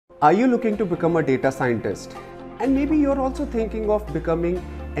Are you looking to become a data scientist? And maybe you're also thinking of becoming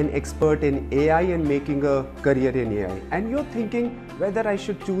an expert in AI and making a career in AI. And you're thinking whether I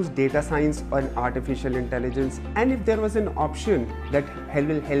should choose data science or artificial intelligence, and if there was an option that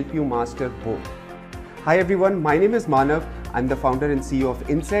will help you master both. Hi everyone, my name is Manav. I'm the founder and CEO of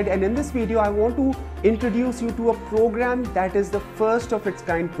Inside, and in this video I want to introduce you to a program that is the first of its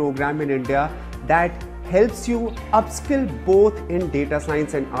kind program in India that helps you upskill both in data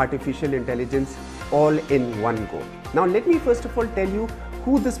science and artificial intelligence all in one go. Now let me first of all tell you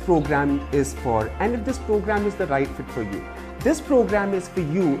who this program is for and if this program is the right fit for you. This program is for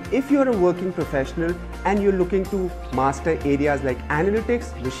you if you're a working professional and you're looking to master areas like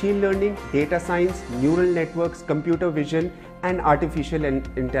analytics, machine learning, data science, neural networks, computer vision, and artificial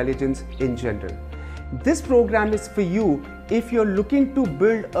intelligence in general. This program is for you if you're looking to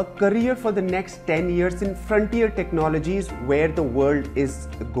build a career for the next 10 years in frontier technologies where the world is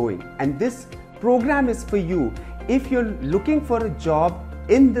going. And this program is for you if you're looking for a job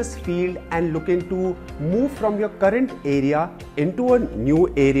in this field and looking to move from your current area into a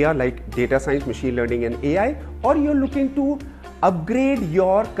new area like data science, machine learning, and AI, or you're looking to upgrade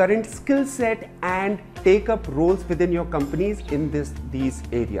your current skill set and take up roles within your companies in these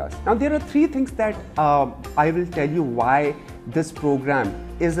areas. Now there are three things that I will tell you why this program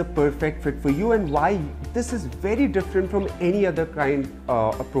is a perfect fit for you and why this is very different from any other kind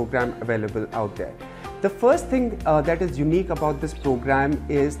of program available out there. The first thing that is unique about this program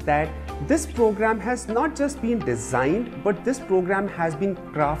is that this program has not just been designed, but this program has been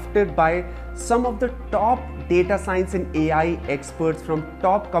crafted by some of the top data science and AI experts from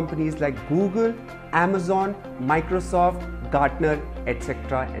top companies like Google, Amazon, Microsoft, Gartner,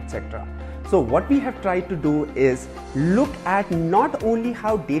 etc., etc. So what we have tried to do is look at not only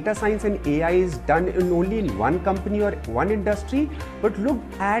how data science and AI is done only in one company or one industry, but look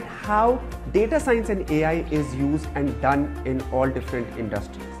at how data science and AI is used and done in all different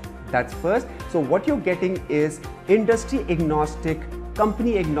industries. That's first. So what you're getting is industry agnostic,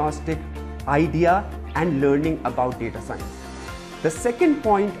 company agnostic idea and learning about data science. The second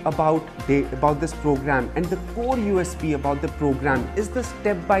point about this program and the core USP about the program is the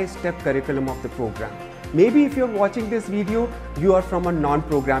step-by-step curriculum of the program. Maybe if you're watching this video, you are from a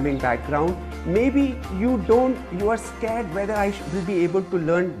non-programming background. Maybe you are scared whether I will be able to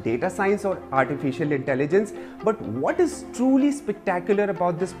learn data science or artificial intelligence. But what is truly spectacular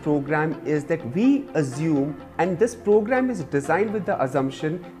about this program is that we assume, and this program is designed with the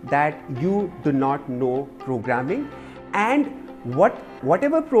assumption that you do not know programming, and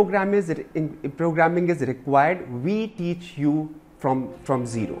whatever programming is required, we teach you from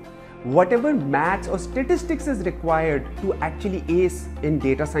zero. Whatever maths or statistics is required to actually ace in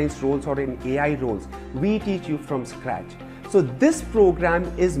data science roles or in AI roles, we teach you from scratch. So this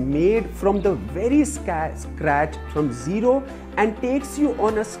program is made from the very scratch, from zero, and takes you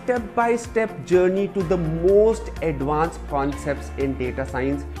on a step-by-step journey to the most advanced concepts in data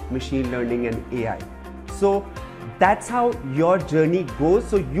science, machine learning, and AI. So that's how your journey goes.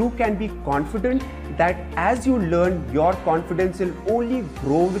 So you can be confident that as you learn, your confidence will only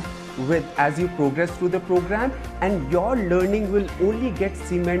grow as you progress through the program, and your learning will only get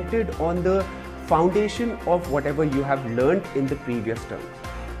cemented on the foundation of whatever you have learned in the previous term.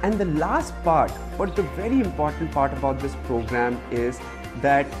 And the last part, but the very important part about this program is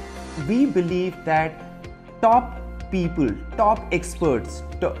that we believe that top people, top experts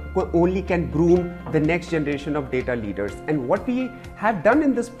only can groom the next generation of data leaders. And what we have done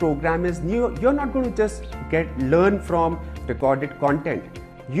in this program is you're not going to just learn from recorded content.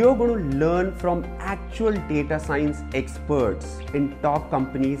 You're going to learn from actual data science experts in top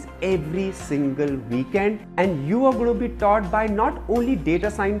companies every single weekend. And you are going to be taught by not only data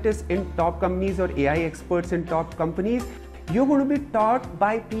scientists in top companies or AI experts in top companies, you're going to be taught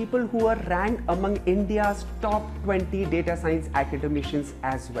by people who are ranked among India's top 20 data science academicians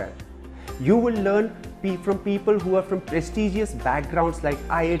as well. You will learn from people who are from prestigious backgrounds like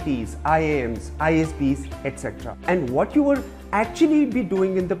IITs, IIMs, ISBs, etc. And what you will actually be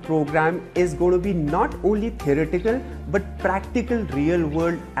doing in the program is going to be not only theoretical but practical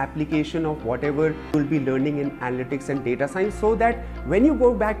real-world application of whatever you'll be learning in analytics and data science, so that when you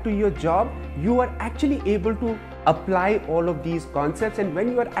go back to your job, you are actually able to apply all of these concepts, and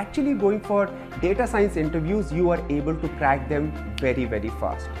when you are actually going for data science interviews, you are able to crack them very, very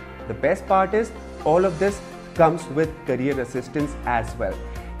fast. The best part is all of this comes with career assistance as well.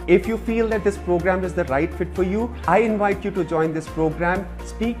 If you feel that this program is the right fit for you, I invite you to join this program.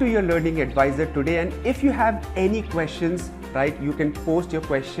 Speak to your learning advisor today, and if you have any questions, right, you can post your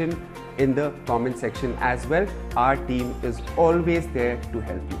question in the comment section as well. Our team is always there to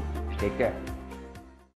help you. Take care.